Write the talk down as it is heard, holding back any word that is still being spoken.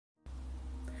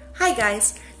Hi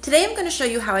guys, today I'm going to show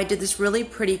you how I did this really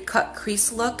pretty cut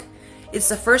crease look. It's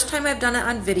the first time I've done it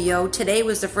on video. Today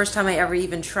was the first time I ever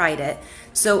even tried it.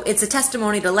 So it's a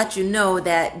testimony to let you know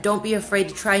that don't be afraid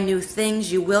to try new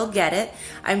things. You will get it.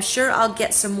 I'm sure I'll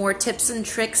get some more tips and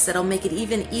tricks that'll make it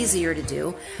even easier to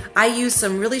do. I used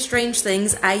some really strange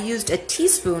things. I used a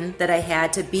teaspoon that I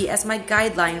had to be as my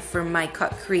guideline for my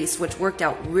cut crease, which worked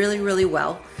out really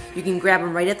well. You can grab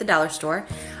them right at the dollar store.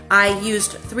 I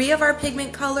used 3 of our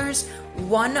pigment colors,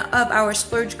 1 of our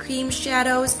splurge cream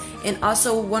shadows, and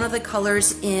also one of the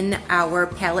colors in our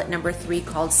palette number 3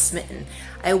 called Smitten.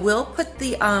 I will put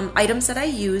the items that I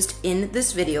used in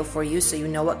this video for you so you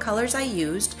know what colors I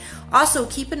used. Also,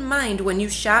 keep in mind when you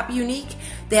shop Younique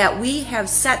that we have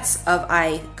sets of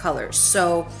eye colors.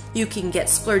 So you can get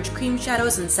splurge cream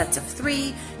shadows in sets of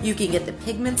 3, you can get the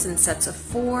pigments in sets of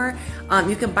 4,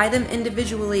 you can buy them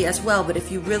individually as well, but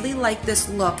if you really like this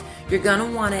look, you're gonna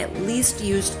want to at least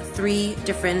use 3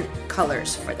 different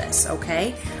colors for this,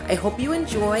 okay? I hope you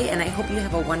enjoy and I hope you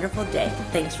have a wonderful day.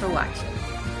 Thanks for watching.